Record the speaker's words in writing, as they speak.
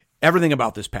Everything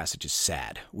about this passage is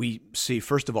sad. We see,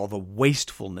 first of all, the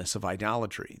wastefulness of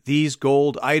idolatry. These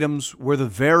gold items were the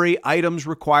very items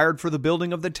required for the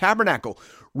building of the tabernacle,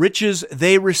 riches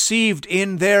they received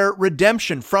in their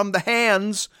redemption from the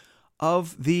hands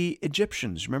of the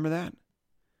Egyptians. Remember that?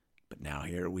 But now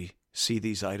here we see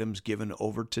these items given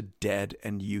over to dead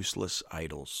and useless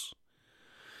idols.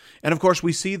 And of course,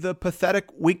 we see the pathetic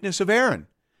weakness of Aaron.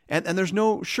 And there's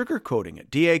no sugarcoating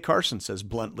it. D.A. Carson says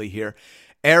bluntly here,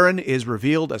 Aaron is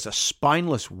revealed as a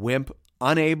spineless wimp,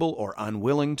 unable or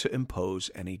unwilling to impose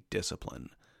any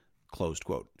discipline. Closed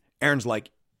quote. Aaron's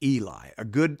like Eli, a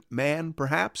good man,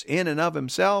 perhaps, in and of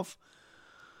himself,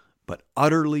 but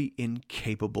utterly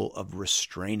incapable of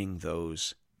restraining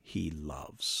those he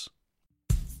loves.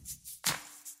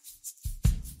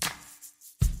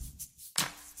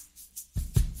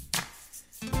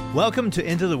 Welcome to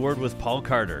Into the Word with Paul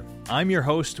Carter. I'm your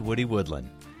host, Woody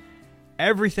Woodland.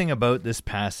 Everything about this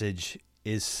passage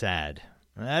is sad.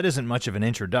 That isn't much of an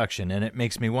introduction, and it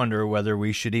makes me wonder whether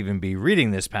we should even be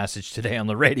reading this passage today on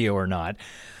the radio or not.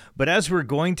 But as we're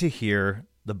going to hear,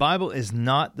 the Bible is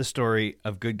not the story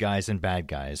of good guys and bad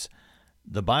guys.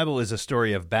 The Bible is a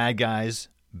story of bad guys,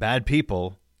 bad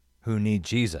people who need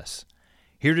Jesus.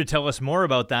 Here to tell us more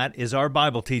about that is our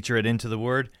Bible teacher at Into the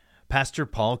Word, Pastor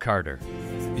Paul Carter.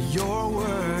 Your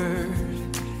word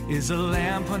is a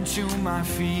lamp unto my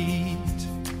feet.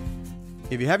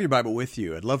 If you have your Bible with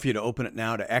you, I'd love for you to open it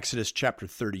now to Exodus chapter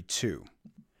 32.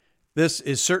 This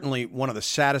is certainly one of the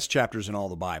saddest chapters in all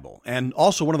the Bible, and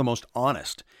also one of the most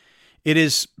honest. It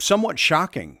is somewhat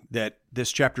shocking that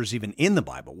this chapter is even in the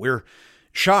Bible. We're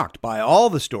shocked by all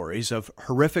the stories of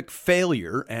horrific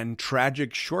failure and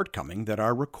tragic shortcoming that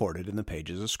are recorded in the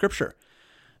pages of Scripture.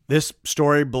 This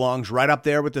story belongs right up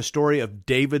there with the story of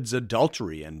David's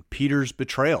adultery and Peter's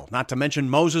betrayal, not to mention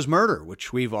Moses' murder,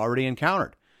 which we've already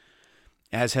encountered.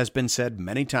 As has been said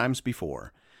many times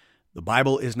before, the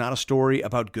Bible is not a story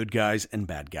about good guys and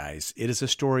bad guys. It is a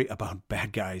story about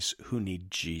bad guys who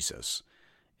need Jesus.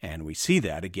 And we see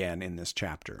that again in this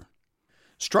chapter.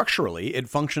 Structurally, it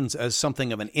functions as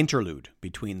something of an interlude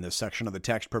between the section of the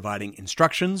text providing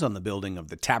instructions on the building of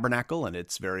the tabernacle and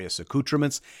its various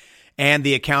accoutrements, and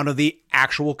the account of the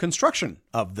actual construction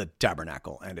of the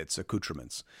tabernacle and its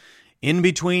accoutrements. In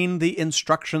between the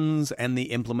instructions and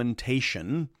the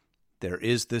implementation, there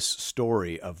is this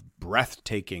story of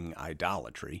breathtaking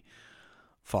idolatry,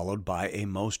 followed by a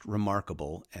most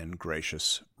remarkable and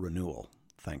gracious renewal.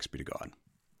 Thanks be to God.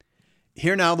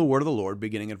 Hear now the word of the Lord,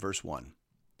 beginning at verse 1.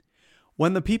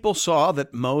 When the people saw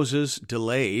that Moses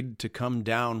delayed to come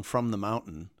down from the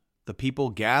mountain, the people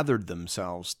gathered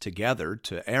themselves together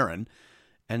to Aaron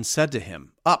and said to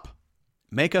him, Up,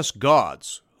 make us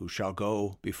gods who shall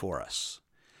go before us.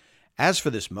 As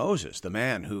for this Moses, the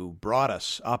man who brought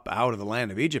us up out of the land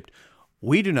of Egypt,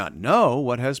 we do not know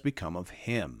what has become of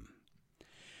him.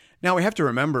 Now we have to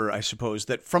remember, I suppose,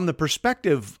 that from the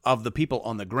perspective of the people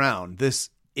on the ground,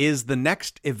 this is the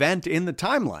next event in the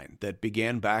timeline that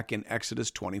began back in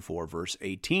Exodus 24, verse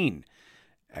 18.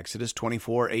 Exodus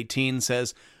 24:18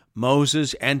 says,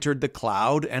 Moses entered the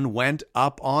cloud and went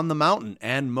up on the mountain,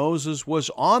 and Moses was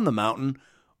on the mountain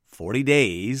 40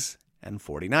 days and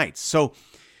 40 nights. So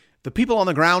the people on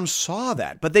the ground saw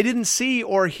that, but they didn't see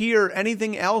or hear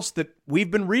anything else that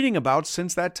we've been reading about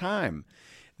since that time.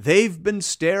 They've been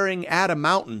staring at a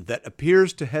mountain that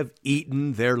appears to have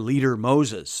eaten their leader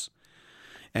Moses.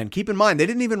 And keep in mind, they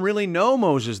didn't even really know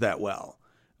Moses that well.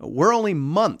 We're only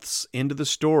months into the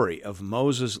story of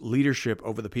Moses' leadership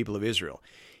over the people of Israel.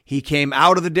 He came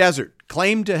out of the desert,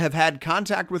 claimed to have had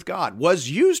contact with God, was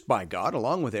used by God,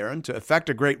 along with Aaron, to effect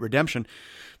a great redemption.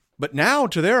 But now,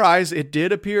 to their eyes, it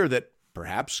did appear that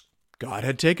perhaps God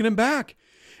had taken him back,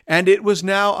 and it was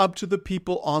now up to the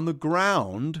people on the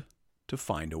ground to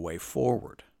find a way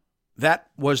forward. That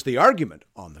was the argument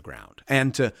on the ground,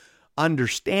 and to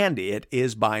understand it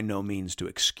is by no means to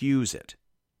excuse it.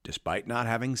 Despite not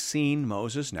having seen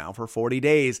Moses now for 40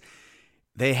 days,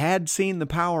 they had seen the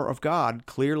power of God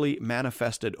clearly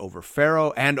manifested over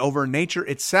Pharaoh and over nature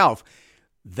itself.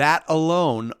 That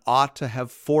alone ought to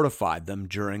have fortified them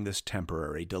during this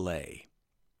temporary delay.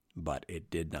 But it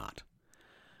did not.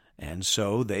 And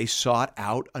so they sought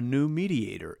out a new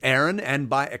mediator, Aaron, and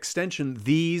by extension,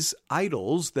 these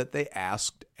idols that they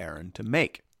asked Aaron to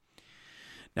make.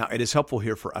 Now, it is helpful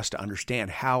here for us to understand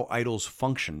how idols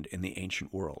functioned in the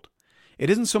ancient world. It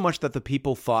isn't so much that the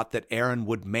people thought that Aaron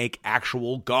would make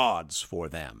actual gods for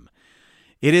them.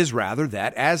 It is rather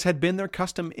that, as had been their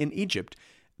custom in Egypt,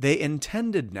 they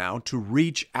intended now to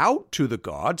reach out to the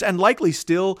gods, and likely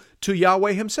still to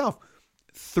Yahweh himself,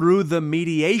 through the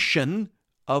mediation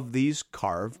of these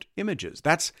carved images.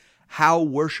 That's how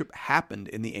worship happened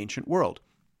in the ancient world.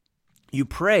 You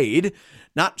prayed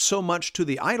not so much to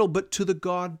the idol, but to the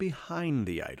God behind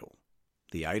the idol.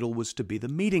 The idol was to be the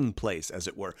meeting place, as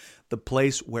it were, the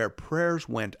place where prayers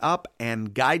went up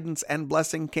and guidance and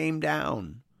blessing came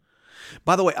down.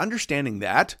 By the way, understanding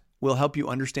that will help you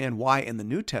understand why in the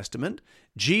New Testament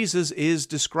Jesus is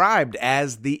described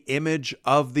as the image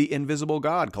of the invisible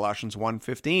God, Colossians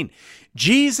 1:15.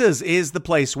 Jesus is the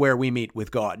place where we meet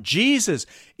with God. Jesus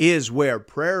is where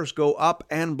prayers go up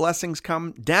and blessings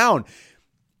come down.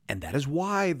 And that is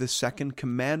why the second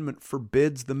commandment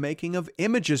forbids the making of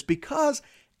images, because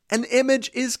an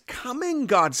image is coming,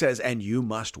 God says, and you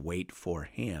must wait for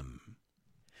him.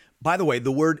 By the way,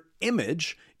 the word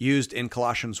image used in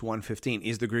Colossians 1:15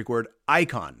 is the Greek word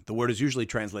icon. The word is usually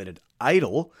translated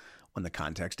idol when the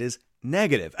context is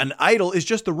negative. An idol is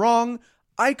just the wrong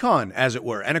icon, as it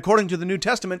were. And according to the New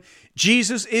Testament,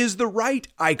 Jesus is the right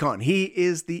icon. He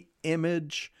is the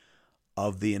image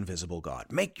of the invisible God.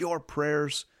 Make your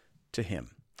prayers to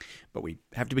him. But we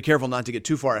have to be careful not to get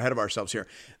too far ahead of ourselves here.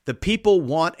 The people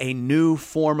want a new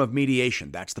form of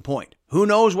mediation. That's the point. Who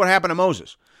knows what happened to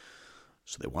Moses?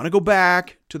 So they want to go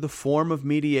back to the form of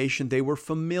mediation they were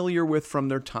familiar with from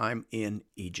their time in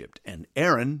Egypt. And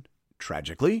Aaron,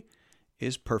 tragically,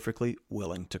 is perfectly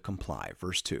willing to comply.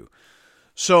 Verse 2.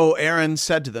 So Aaron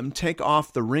said to them, "Take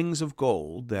off the rings of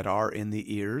gold that are in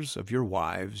the ears of your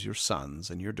wives, your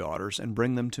sons, and your daughters, and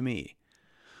bring them to me."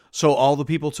 So all the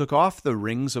people took off the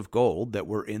rings of gold that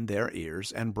were in their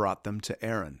ears and brought them to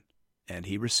Aaron. And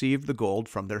he received the gold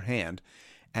from their hand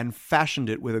and fashioned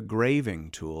it with a graving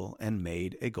tool and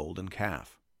made a golden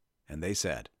calf. And they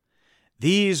said,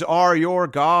 "These are your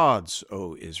gods,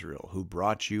 O Israel, who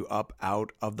brought you up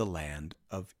out of the land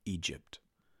of Egypt."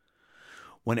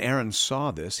 When Aaron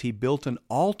saw this, he built an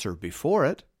altar before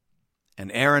it.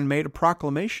 And Aaron made a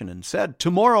proclamation and said,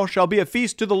 "Tomorrow shall be a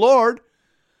feast to the Lord."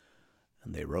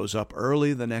 And they rose up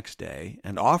early the next day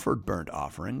and offered burnt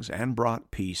offerings and brought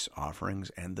peace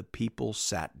offerings. And the people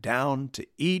sat down to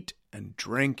eat and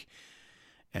drink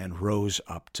and rose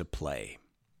up to play.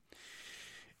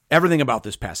 Everything about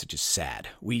this passage is sad.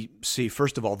 We see,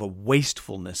 first of all, the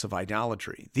wastefulness of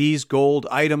idolatry. These gold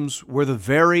items were the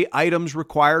very items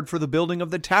required for the building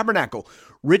of the tabernacle,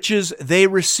 riches they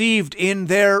received in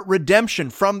their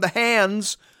redemption from the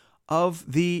hands of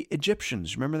the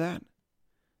Egyptians. Remember that?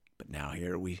 But now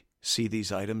here we see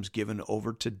these items given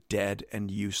over to dead and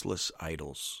useless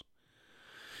idols.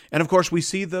 And of course, we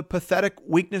see the pathetic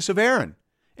weakness of Aaron.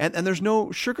 And there's no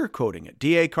sugarcoating it.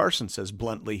 D.A. Carson says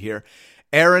bluntly here,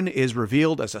 Aaron is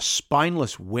revealed as a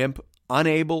spineless wimp,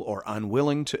 unable or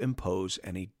unwilling to impose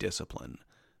any discipline.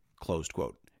 Closed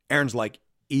quote. Aaron's like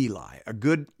Eli, a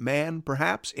good man,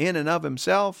 perhaps, in and of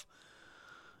himself,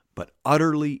 but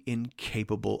utterly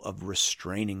incapable of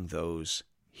restraining those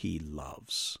he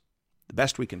loves. The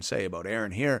best we can say about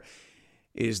Aaron here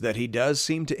is that he does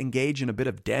seem to engage in a bit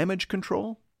of damage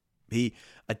control. He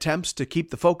attempts to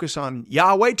keep the focus on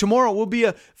Yahweh. Tomorrow will be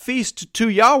a feast to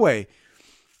Yahweh.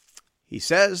 He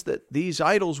says that these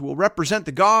idols will represent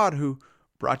the God who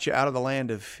brought you out of the land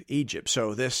of Egypt.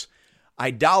 So this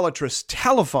idolatrous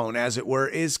telephone, as it were,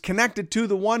 is connected to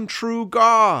the one true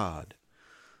God.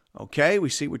 Okay, we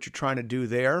see what you're trying to do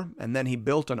there. And then he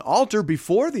built an altar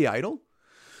before the idol.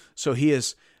 So he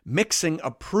is mixing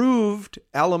approved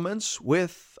elements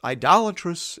with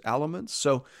idolatrous elements.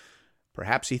 So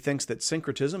perhaps he thinks that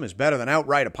syncretism is better than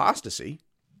outright apostasy.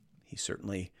 He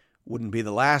certainly wouldn't be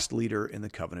the last leader in the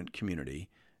covenant community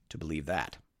to believe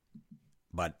that.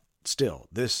 But still,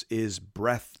 this is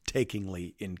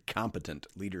breathtakingly incompetent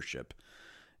leadership,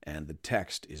 and the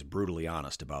text is brutally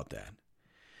honest about that.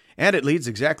 And it leads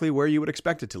exactly where you would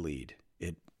expect it to lead.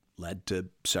 It led to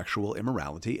sexual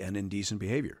immorality and indecent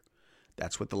behavior.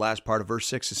 That's what the last part of verse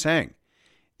 6 is saying.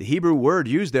 The Hebrew word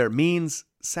used there means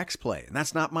sex play, and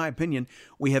that's not my opinion.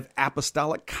 We have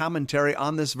apostolic commentary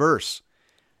on this verse.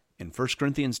 In 1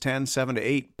 Corinthians 10,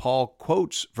 7-8, Paul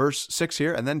quotes verse 6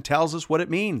 here and then tells us what it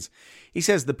means. He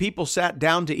says, "The people sat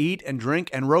down to eat and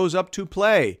drink and rose up to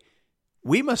play."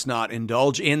 We must not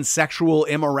indulge in sexual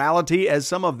immorality as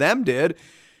some of them did.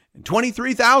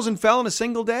 23,000 fell in a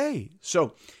single day.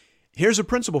 So here's a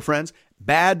principle, friends.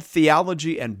 Bad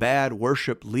theology and bad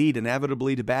worship lead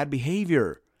inevitably to bad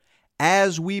behavior.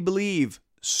 As we believe,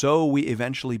 so we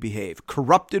eventually behave.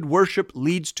 Corrupted worship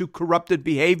leads to corrupted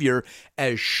behavior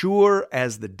as sure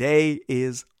as the day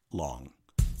is long.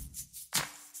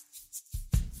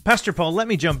 Pastor Paul, let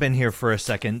me jump in here for a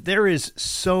second. There is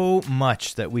so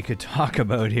much that we could talk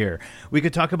about here. We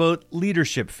could talk about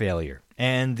leadership failure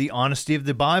and the honesty of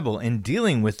the Bible in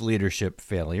dealing with leadership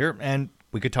failure, and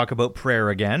We could talk about prayer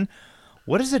again.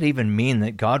 What does it even mean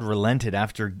that God relented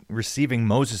after receiving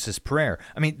Moses' prayer?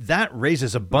 I mean, that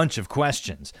raises a bunch of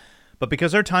questions. But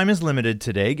because our time is limited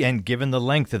today, and given the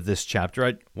length of this chapter,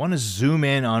 I want to zoom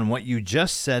in on what you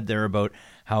just said there about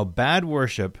how bad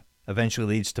worship eventually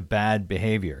leads to bad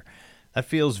behavior. That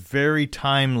feels very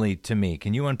timely to me.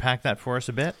 Can you unpack that for us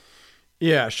a bit?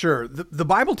 Yeah, sure. The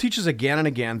Bible teaches again and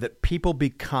again that people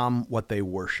become what they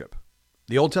worship.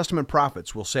 The Old Testament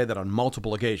prophets will say that on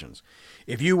multiple occasions.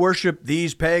 If you worship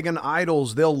these pagan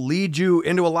idols, they'll lead you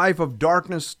into a life of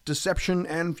darkness, deception,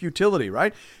 and futility,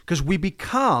 right? Because we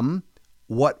become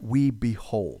what we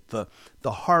behold.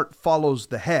 The heart follows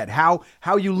the head. How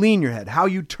you lean your head, how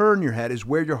you turn your head is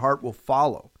where your heart will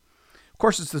follow. Of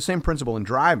course, it's the same principle in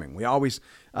driving. We always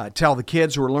tell the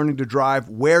kids who are learning to drive,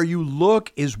 where you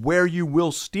look is where you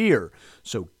will steer.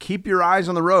 So keep your eyes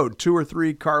on the road 2 or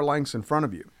 3 car lengths in front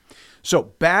of you. So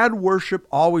bad worship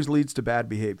always leads to bad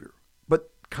behavior. But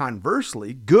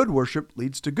conversely, good worship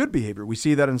leads to good behavior. We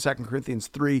see that in 2 Corinthians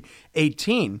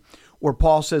 3:18, where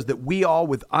Paul says that we all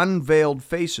with unveiled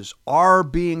faces are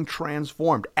being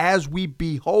transformed as we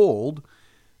behold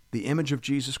the image of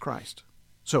Jesus Christ.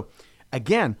 So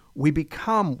again, we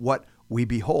become what we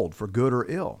behold, for good or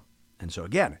ill. And so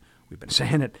again, we've been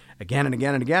saying it again and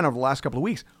again and again over the last couple of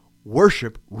weeks.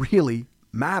 Worship really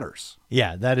matters.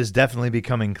 Yeah, that is definitely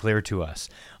becoming clear to us.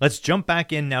 Let's jump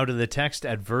back in now to the text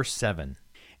at verse 7.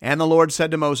 And the Lord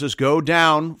said to Moses, "Go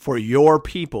down, for your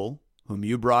people, whom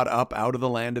you brought up out of the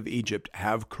land of Egypt,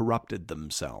 have corrupted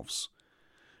themselves.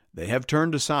 They have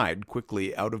turned aside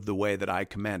quickly out of the way that I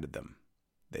commanded them.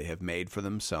 They have made for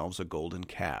themselves a golden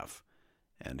calf,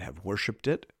 and have worshipped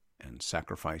it, and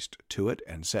sacrificed to it,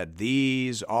 and said,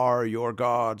 'These are your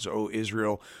gods, O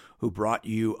Israel, who brought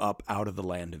you up out of the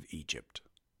land of Egypt.'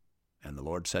 And the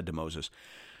Lord said to Moses,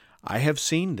 'I have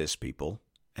seen this people,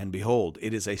 and behold,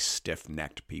 it is a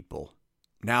stiff-necked people.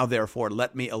 Now therefore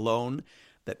let me alone,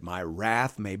 that my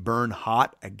wrath may burn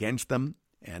hot against them,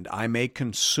 and I may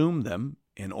consume them,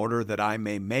 in order that I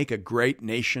may make a great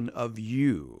nation of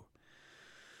you.'"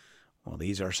 Well,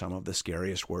 these are some of the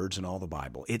scariest words in all the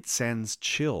Bible. It sends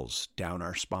chills down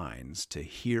our spines to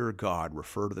hear God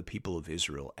refer to the people of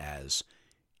Israel as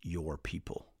your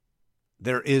people.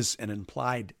 There is an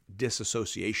implied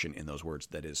disassociation in those words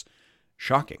that is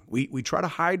shocking. We try to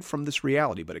hide from this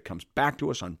reality, but it comes back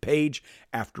to us on page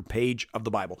after page of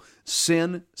the Bible.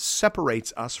 Sin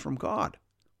separates us from God.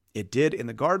 It did in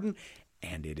the garden,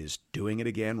 and it is doing it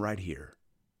again right here.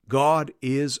 God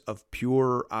is of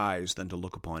purer eyes than to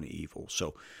look upon evil.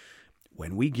 So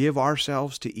when we give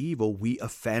ourselves to evil, we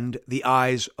offend the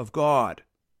eyes of God.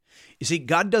 You see,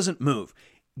 God doesn't move.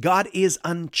 God is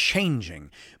unchanging,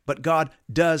 but God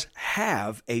does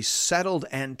have a settled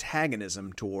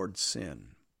antagonism towards sin.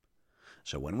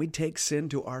 So when we take sin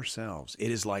to ourselves, it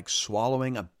is like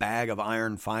swallowing a bag of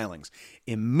iron filings.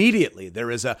 Immediately, there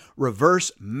is a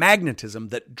reverse magnetism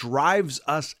that drives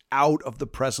us out of the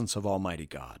presence of Almighty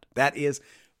God. That is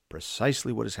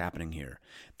precisely what is happening here.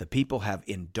 The people have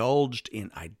indulged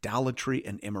in idolatry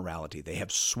and immorality. They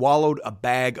have swallowed a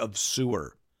bag of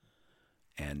sewer.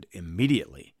 And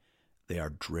immediately they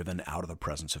are driven out of the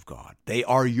presence of God. They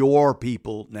are your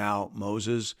people now,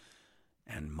 Moses,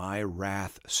 and my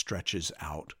wrath stretches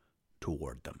out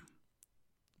toward them.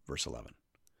 Verse 11.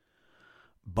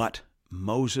 But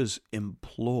Moses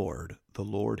implored the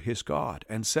Lord his God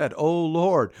and said, "O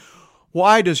Lord,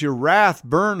 why does your wrath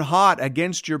burn hot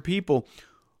against your people,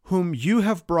 whom you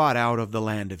have brought out of the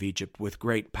land of Egypt with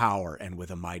great power and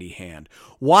with a mighty hand?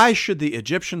 Why should the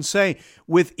Egyptians say,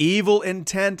 'With evil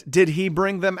intent did he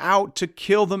bring them out to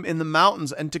kill them in the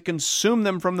mountains and to consume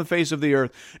them from the face of the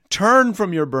earth'? Turn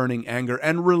from your burning anger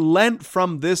and relent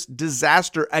from this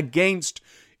disaster against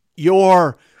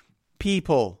your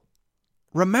people.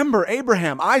 Remember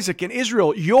Abraham, Isaac, and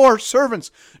Israel, your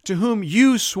servants, to whom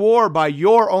you swore by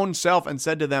your own self and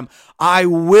said to them, 'I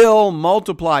will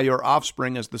multiply your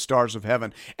offspring as the stars of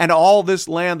heaven, and all this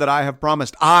land that I have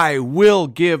promised I will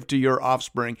give to your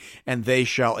offspring, and they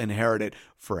shall inherit it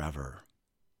forever.'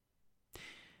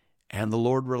 And the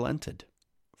Lord relented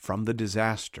from the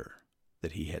disaster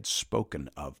that he had spoken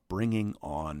of bringing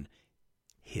on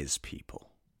his people."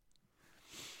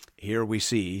 Here we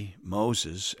see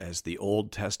Moses as the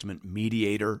Old Testament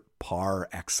mediator par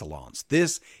excellence.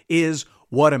 This is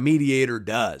what a mediator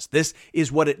does. This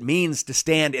is what it means to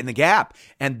stand in the gap.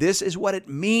 And this is what it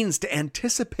means to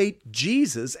anticipate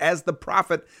Jesus as the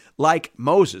prophet like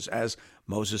Moses, as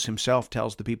Moses himself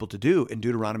tells the people to do in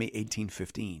Deuteronomy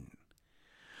 18:15.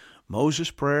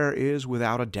 Moses' prayer is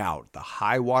without a doubt the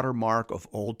high water mark of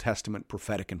Old Testament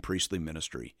prophetic and priestly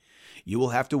ministry. You will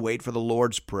have to wait for the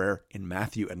Lord's Prayer in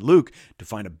Matthew and Luke to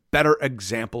find a better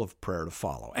example of prayer to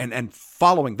follow. And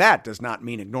following that does not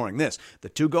mean ignoring this. The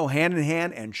two go hand in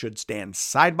hand and should stand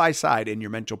side by side in your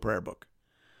mental prayer book.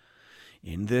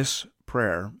 In this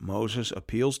prayer, Moses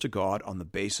appeals to God on the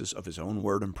basis of his own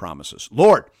word and promises.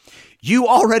 Lord, you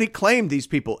already claimed these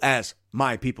people as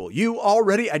my people. You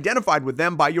already identified with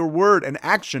them by your word and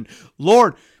action.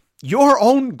 Lord, your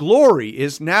own glory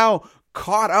is now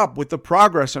caught up with the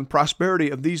progress and prosperity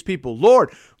of these people.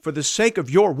 Lord, for the sake of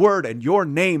your word and your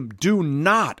name, do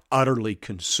not utterly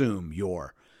consume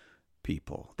your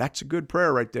people. That's a good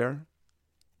prayer right there.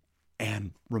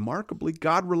 And remarkably,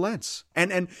 God relents.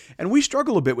 And we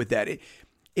struggle a bit with that.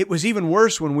 It was even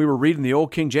worse when we were reading the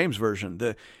old King James Version.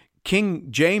 The King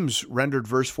James rendered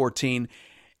verse 14,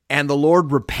 and the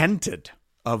Lord repented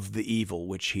of the evil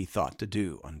which he thought to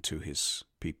do unto his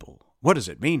people. What does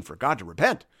it mean for God to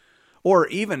repent? Or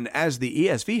even as the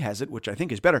ESV has it, which I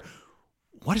think is better,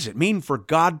 what does it mean for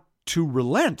God to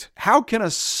relent? How can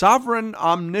a sovereign,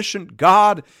 omniscient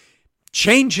God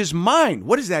change his mind?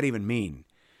 What does that even mean?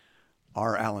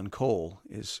 R. Alan Cole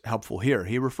is helpful here.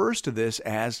 He refers to this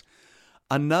as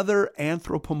another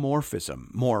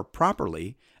anthropomorphism, more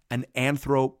properly, an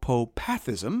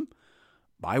anthropopathism,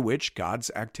 by which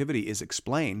God's activity is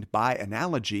explained by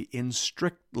analogy in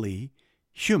strictly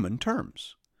human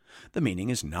terms. The meaning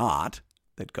is not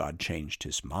that God changed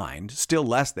his mind, still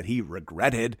less that he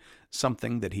regretted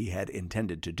something that he had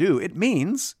intended to do. It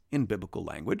means, in biblical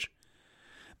language,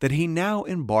 that he now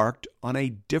embarked on a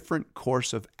different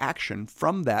course of action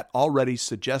from that already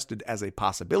suggested as a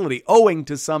possibility, owing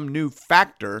to some new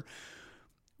factor,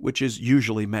 which is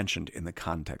usually mentioned in the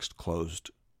context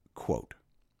closed quote.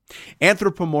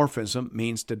 Anthropomorphism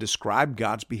means to describe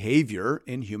God's behavior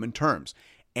in human terms.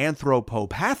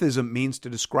 Anthropopathism means to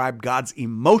describe God's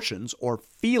emotions or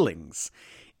feelings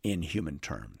in human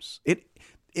terms. It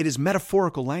is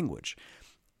metaphorical language,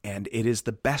 and it is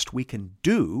the best we can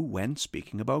do when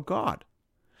speaking about God.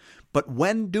 But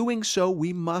when doing so,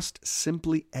 we must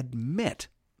simply admit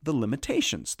the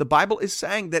limitations. The Bible is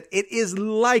saying that it is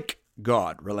like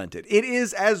God relented. It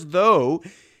is as though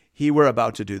he were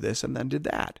about to do this and then did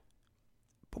that.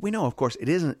 But we know, of course, it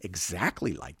isn't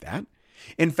exactly like that.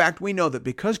 In fact, we know that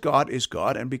because God is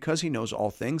God and because he knows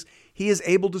all things, he is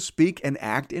able to speak and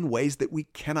act in ways that we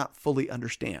cannot fully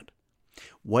understand.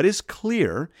 What is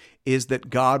clear is that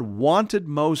God wanted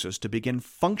Moses to begin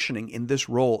functioning in this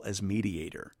role as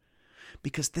mediator,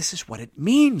 because this is what it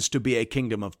means to be a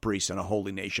kingdom of priests and a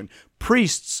holy nation.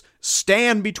 Priests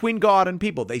stand between God and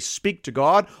people. They speak to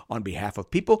God on behalf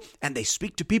of people, and they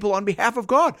speak to people on behalf of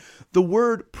God. The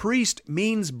word priest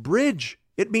means bridge.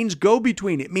 It means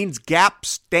go-between. It means gap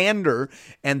stander,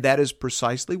 and that is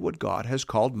precisely what God has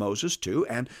called Moses to,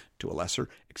 and to a lesser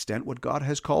extent, what God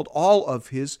has called all of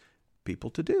his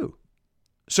people to do.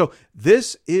 So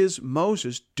this is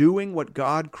Moses doing what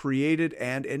God created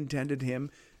and intended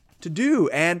him to do,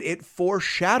 and it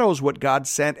foreshadows what God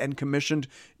sent and commissioned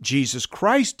Jesus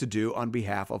Christ to do on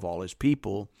behalf of all his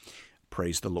people.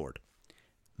 Praise the Lord.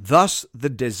 Thus, the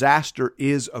disaster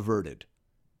is averted.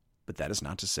 But that is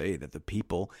not to say that the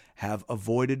people have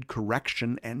avoided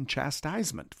correction and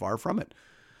chastisement. Far from it.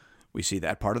 We see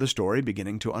that part of the story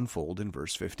beginning to unfold in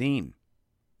verse 15.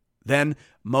 Then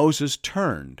Moses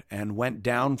turned and went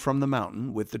down from the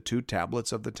mountain with the 2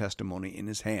 tablets of the testimony in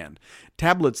his hand,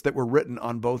 tablets that were written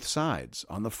on both sides,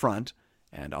 on the front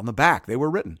and on the back. They were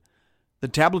written. The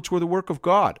tablets were the work of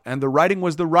God, and the writing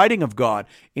was the writing of God,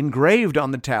 engraved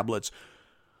on the tablets.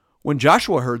 When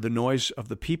Joshua heard the noise of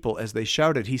the people as they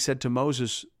shouted, he said to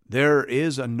Moses, "There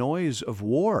is a noise of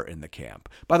war in the camp."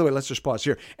 By the way, let's just pause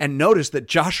here and notice that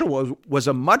Joshua was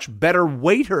a much better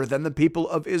waiter than the people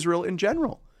of Israel in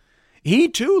general. He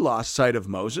too lost sight of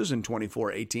Moses in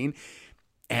 24:18,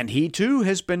 and he too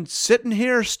has been sitting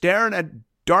here staring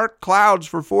at dark clouds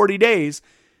for 40 days,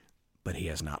 but he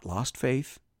has not lost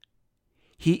faith.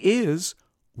 He is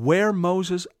where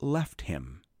Moses left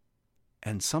him,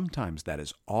 and sometimes that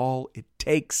is all it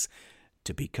takes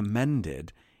to be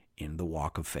commended in the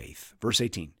walk of faith. Verse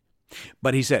 18,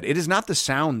 but he said, "It is not the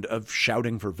sound of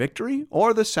shouting for victory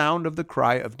or the sound of the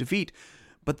cry of defeat,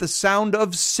 but the sound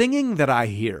of singing that I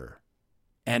hear."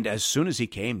 And as soon as he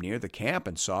came near the camp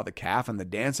and saw the calf and the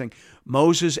dancing,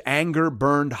 Moses' anger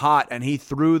burned hot, and he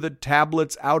threw the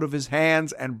tablets out of his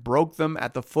hands and broke them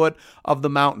at the foot of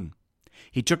the mountain.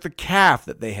 He took the calf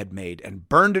that they had made and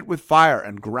burned it with fire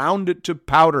and ground it to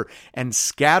powder and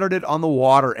scattered it on the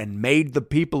water and made the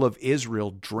people of Israel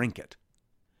drink it.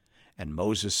 And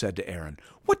Moses said to Aaron,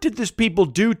 "What did this people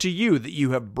do to you that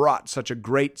you have brought such a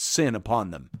great sin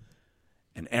upon them?"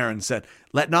 And Aaron said,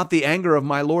 "Let not the anger of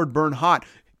my Lord burn hot.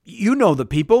 You know the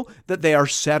people, that they are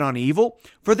set on evil.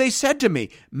 For they said to me,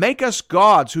 'Make us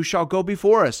gods who shall go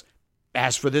before us.'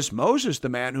 As for this Moses, the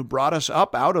man who brought us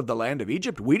up out of the land of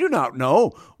Egypt, we do not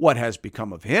know what has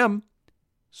become of him."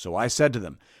 So I said to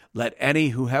them, "Let any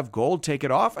who have gold take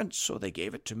it off." And so they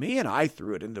gave it to me, and I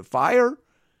threw it into fire,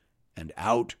 and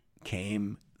out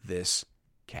came this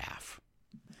calf.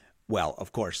 Well,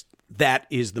 of course, that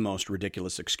is the most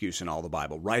ridiculous excuse in all the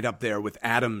Bible, right up there with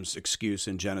Adam's excuse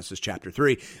in Genesis chapter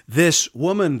 3. "This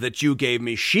woman that you gave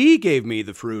me, she gave me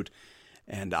the fruit,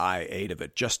 and I ate of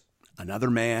it." Just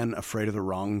another man afraid of the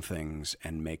wrong things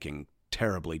and making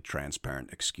terribly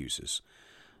transparent excuses.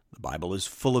 The Bible is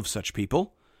full of such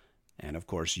people, and of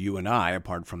course, you and I,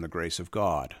 apart from the grace of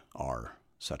God, are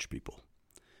such people.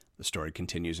 The story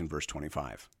continues in verse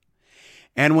 25.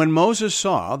 "And when Moses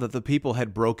saw that the people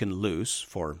had broken loose,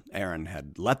 for Aaron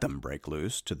had let them break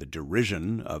loose to the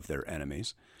derision of their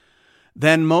enemies,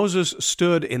 then Moses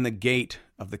stood in the gate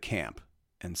of the camp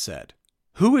and said,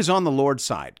 'Who is on the Lord's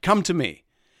side? Come to me.'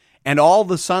 And all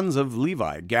the sons of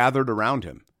Levi gathered around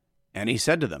him. And he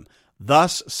said to them,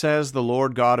 'Thus says the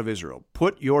Lord God of Israel,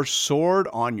 put your sword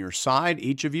on your side,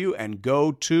 each of you, and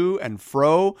go to and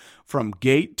fro from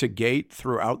gate to gate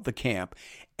throughout the camp,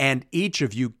 and each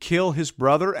of you kill his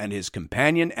brother and his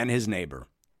companion and his neighbor.'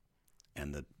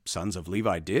 And the sons of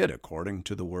Levi did according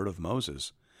to the word of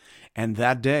Moses. And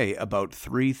that day about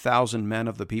 3,000 men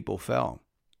of the people fell.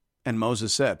 And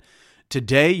Moses said,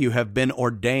 'Today you have been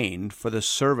ordained for the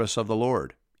service of the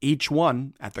Lord, each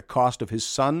one at the cost of his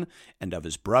son and of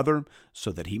his brother,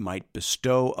 so that he might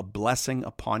bestow a blessing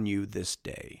upon you this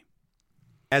day.'"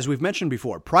 As we've mentioned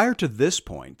before, prior to this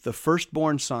point, the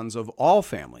firstborn sons of all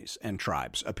families and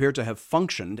tribes appear to have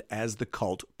functioned as the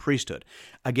cult priesthood.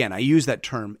 Again, I use that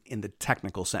term in the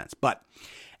technical sense, but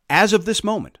as of this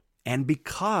moment, and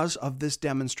because of this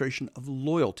demonstration of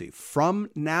loyalty, from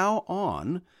now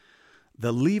on,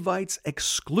 the Levites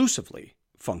exclusively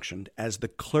functioned as the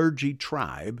clergy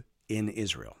tribe in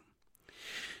Israel.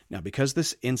 Now, because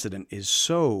this incident is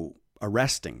so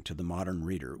arresting to the modern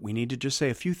reader, we need to just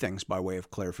say a few things by way of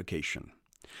clarification.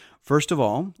 First of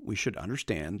all, we should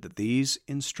understand that these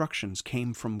instructions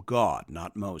came from God,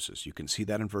 not Moses. You can see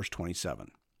that in verse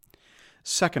 27.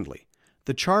 Secondly,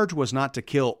 the charge was not to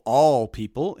kill all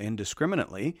people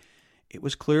indiscriminately. It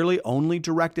was clearly only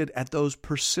directed at those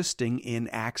persisting in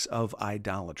acts of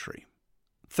idolatry.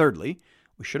 Thirdly,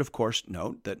 we should, of course,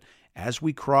 note that as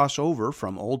we cross over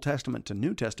from Old Testament to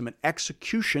New Testament,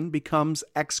 execution becomes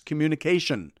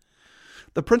excommunication.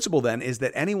 The principle, then, is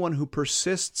that anyone who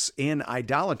persists in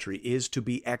idolatry is to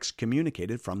be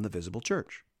excommunicated from the visible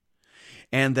church.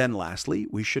 And then lastly,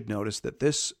 we should notice that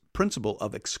this principle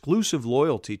of exclusive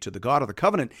loyalty to the God of the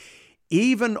covenant,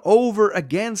 even over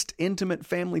against intimate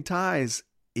family ties,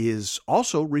 is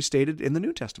also restated in the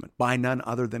New Testament by none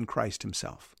other than Christ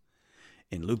himself.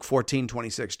 In Luke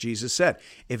 14:26, Jesus said,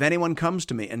 "If anyone comes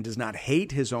to me and does not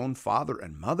hate his own father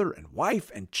and mother and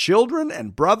wife and children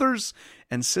and brothers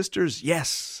and sisters,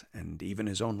 yes, and even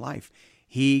his own life,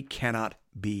 he cannot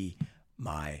be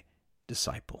my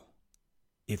disciple."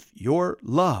 If your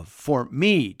love for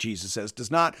me, Jesus says,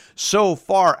 does not so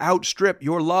far outstrip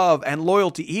your love and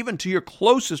loyalty even to your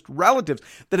closest relatives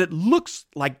that it looks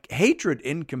like hatred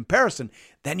in comparison,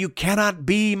 then you cannot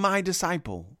be my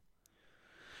disciple.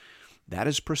 That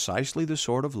is precisely the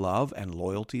sort of love and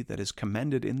loyalty that is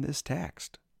commended in this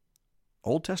text.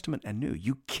 Old Testament and New.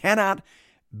 You cannot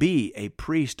be a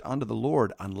priest unto the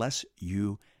Lord unless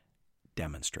you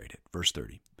demonstrate it. Verse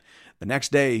 30. The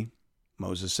next day,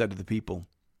 Moses said to the people,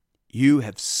 "You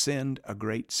have sinned a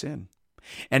great sin.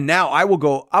 And now I will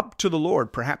go up to the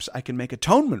Lord. Perhaps I can make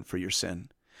atonement for your sin."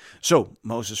 So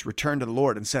Moses returned to the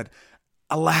Lord and said,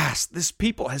 "Alas, this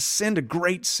people has sinned a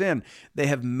great sin. They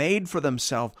have made for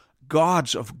themselves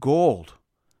gods of gold.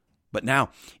 But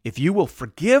now, if you will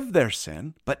forgive their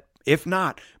sin, but if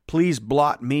not, please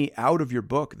blot me out of your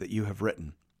book that you have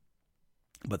written."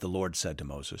 But the Lord said to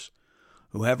Moses,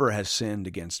 "Whoever has sinned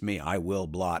against me, I will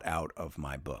blot out of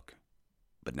my book.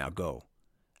 But now go,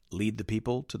 lead the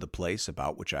people to the place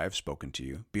about which I have spoken to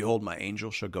you. Behold, my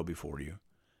angel shall go before you.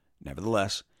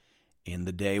 Nevertheless, in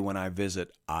the day when I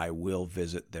visit, I will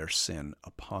visit their sin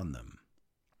upon them."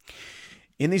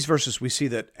 In these verses, we see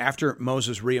that after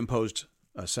Moses reimposed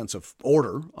a sense of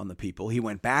order on the people, he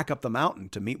went back up the mountain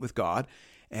to meet with God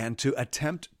and to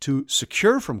attempt to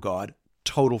secure from God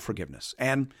total forgiveness.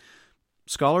 And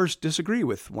scholars disagree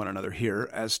with one another here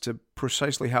as to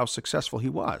precisely how successful he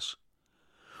was.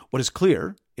 What is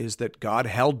clear is that God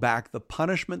held back the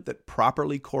punishment that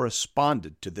properly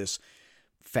corresponded to this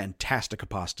fantastic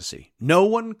apostasy. No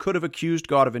one could have accused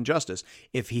God of injustice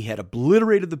if he had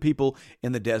obliterated the people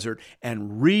in the desert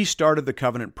and restarted the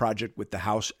covenant project with the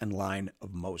house and line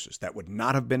of Moses. That would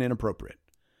not have been inappropriate.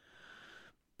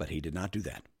 But he did not do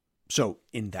that. So,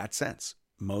 in that sense,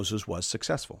 Moses was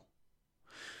successful.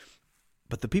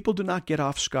 But the people do not get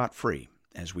off scot-free,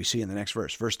 as we see in the next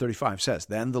verse. Verse 35 says,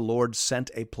 "Then the Lord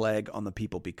sent a plague on the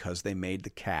people because they made the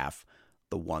calf,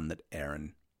 the one that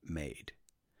Aaron made."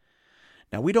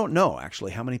 Now, we don't know,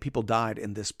 actually, how many people died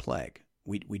in this plague.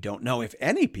 We don't know if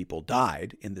any people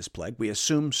died in this plague. We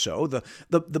assume so. The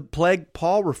plague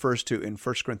Paul refers to in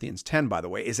 1 Corinthians 10, by the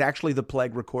way, is actually the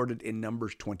plague recorded in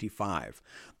Numbers 25,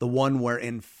 the one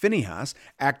wherein Phinehas,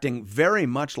 acting very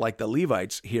much like the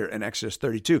Levites here in Exodus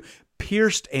 32,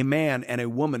 pierced a man and a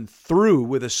woman through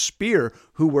with a spear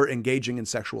who were engaging in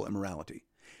sexual immorality.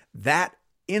 That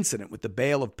incident with the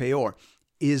Baal of Peor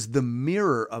is the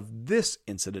mirror of this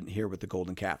incident here with the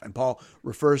golden calf. And Paul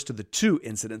refers to the two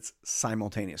incidents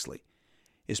simultaneously.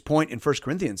 His point in 1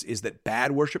 Corinthians is that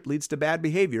bad worship leads to bad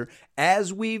behavior,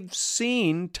 as we've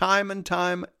seen time and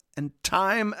time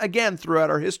again throughout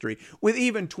our history, with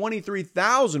even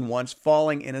 23,000 once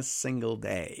falling in a single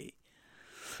day.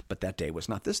 But that day was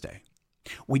not this day.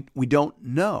 We don't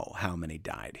know how many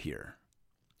died here.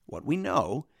 What we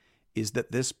know is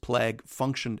that this plague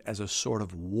functioned as a sort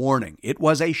of warning. It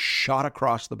was a shot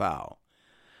across the bow.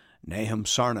 Nahum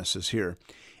Sarnas is here.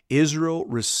 Israel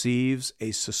receives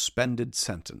a suspended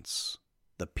sentence.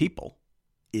 The people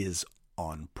is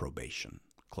on probation.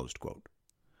 Closed quote.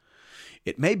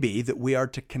 It may be that we are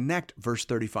to connect verse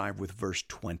 35 with verse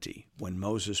 20, when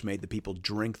Moses made the people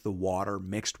drink the water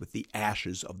mixed with the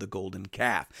ashes of the golden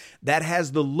calf. That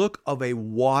has the look of a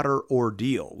water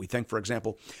ordeal. We think, for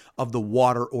example, of the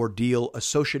water ordeal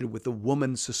associated with the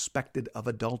woman suspected of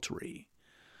adultery.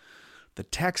 The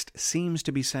text seems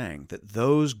to be saying that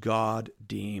those God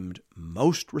deemed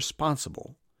most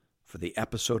responsible for the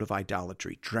episode of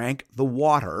idolatry drank the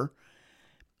water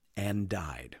and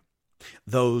died.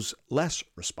 Those less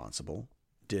responsible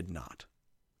did not.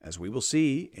 As we will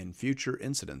see in future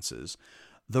incidences,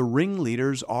 the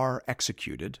ringleaders are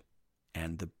executed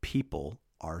and the people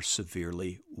are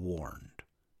severely warned.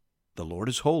 The Lord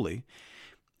is holy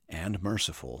and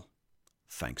merciful.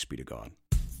 Thanks be to God.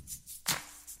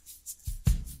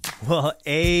 Well,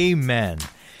 amen.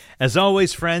 As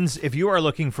always, friends, if you are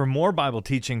looking for more Bible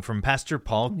teaching from Pastor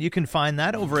Paul, you can find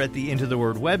that over at the Into the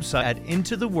Word website at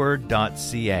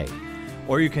intotheword.ca.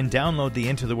 Or you can download the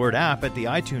Into the Word app at the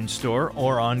iTunes Store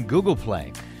or on Google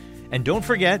Play. And don't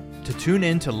forget to tune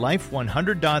in to Life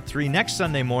 100.3 next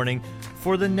Sunday morning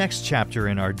for the next chapter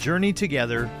in our journey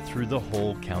together through the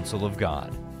whole counsel of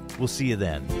God. We'll see you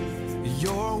then.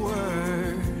 Your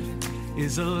word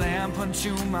is a lamp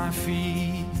unto my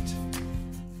feet